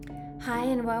Hi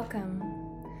and welcome.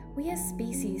 We are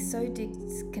species so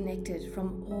disconnected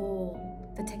from all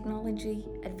the technology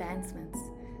advancements.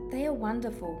 They are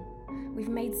wonderful. We've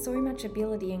made so much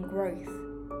ability and growth.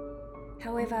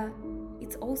 However,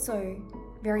 it's also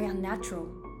very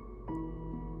unnatural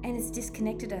and it's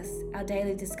disconnected us. Our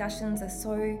daily discussions are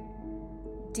so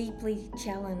deeply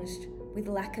challenged with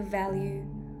lack of value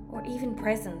or even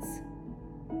presence.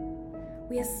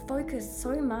 We are focused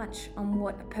so much on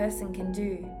what a person can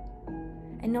do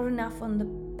and not enough on the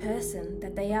person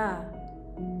that they are.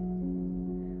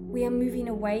 We are moving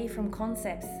away from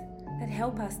concepts that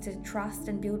help us to trust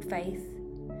and build faith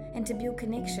and to build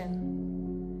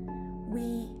connection.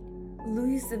 We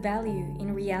lose the value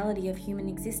in reality of human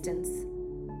existence,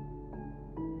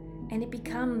 and it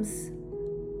becomes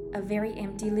a very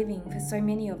empty living for so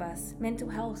many of us. Mental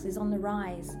health is on the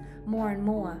rise more and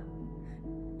more.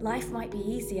 Life might be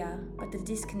easier, but the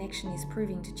disconnection is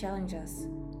proving to challenge us.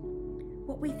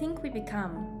 What we think we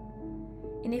become,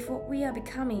 and if what we are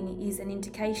becoming is an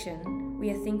indication we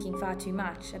are thinking far too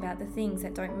much about the things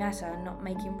that don't matter, not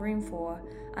making room for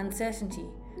uncertainty,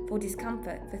 for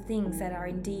discomfort, for things that are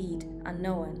indeed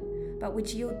unknown, but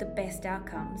which yield the best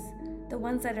outcomes, the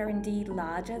ones that are indeed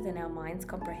larger than our mind's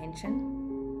comprehension.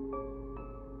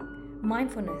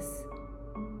 Mindfulness.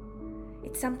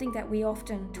 It's something that we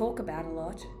often talk about a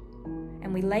lot,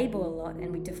 and we label a lot,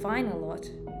 and we define a lot,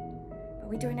 but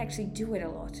we don't actually do it a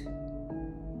lot.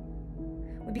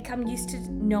 We become used to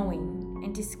knowing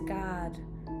and disregard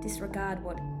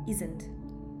what isn't.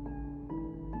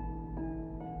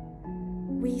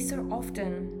 We so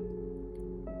often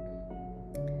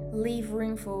leave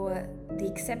room for the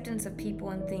acceptance of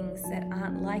people and things that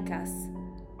aren't like us,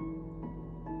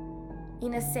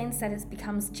 in a sense that it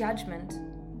becomes judgment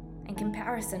and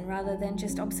comparison rather than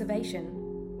just observation.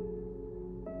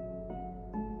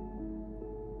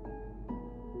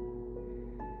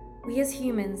 We as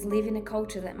humans live in a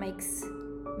culture that makes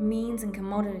means and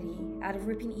commodity out of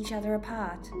ripping each other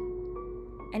apart,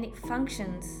 and it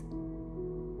functions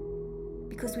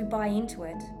because we buy into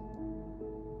it.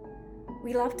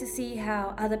 We love to see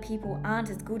how other people aren't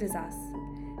as good as us,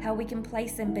 how we can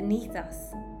place them beneath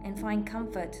us and find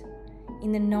comfort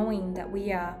in the knowing that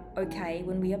we are okay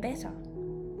when we are better.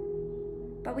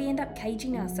 But we end up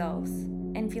caging ourselves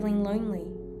and feeling lonely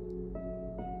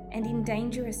and in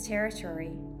dangerous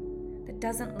territory that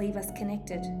doesn't leave us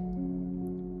connected.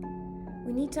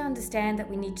 We need to understand that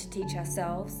we need to teach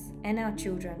ourselves and our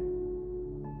children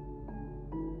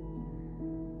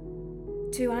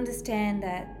to understand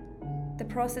that the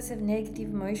process of negative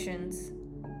emotions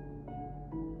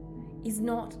is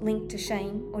not linked to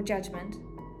shame or judgment,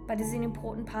 but is an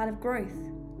important part of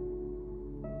growth.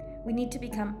 We need to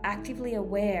become actively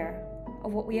aware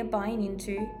of what we are buying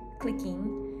into,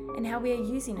 clicking, and how we are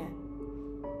using it.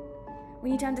 We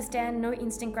need to understand no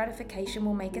instant gratification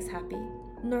will make us happy.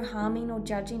 No harming or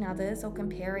judging others or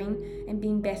comparing and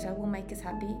being better will make us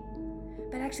happy.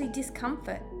 But actually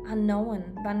discomfort,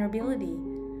 unknown, vulnerability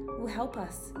will help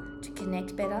us to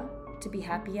connect better, to be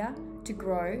happier, to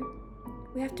grow.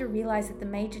 We have to realize that the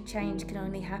major change can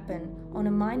only happen on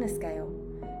a minor scale,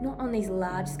 not on these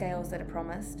large scales that are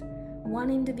promised.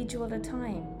 One individual at a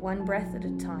time, one breath at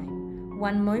a time,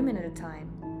 one moment at a time.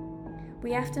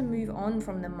 We have to move on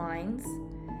from the minds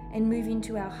and move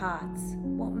into our hearts.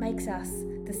 What makes us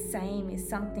the same is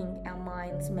something our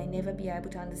minds may never be able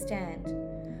to understand.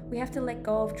 We have to let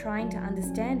go of trying to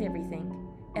understand everything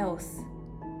else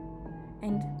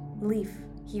and live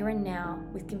here and now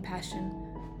with compassion,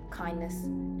 kindness,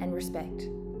 and respect.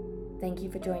 Thank you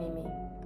for joining me.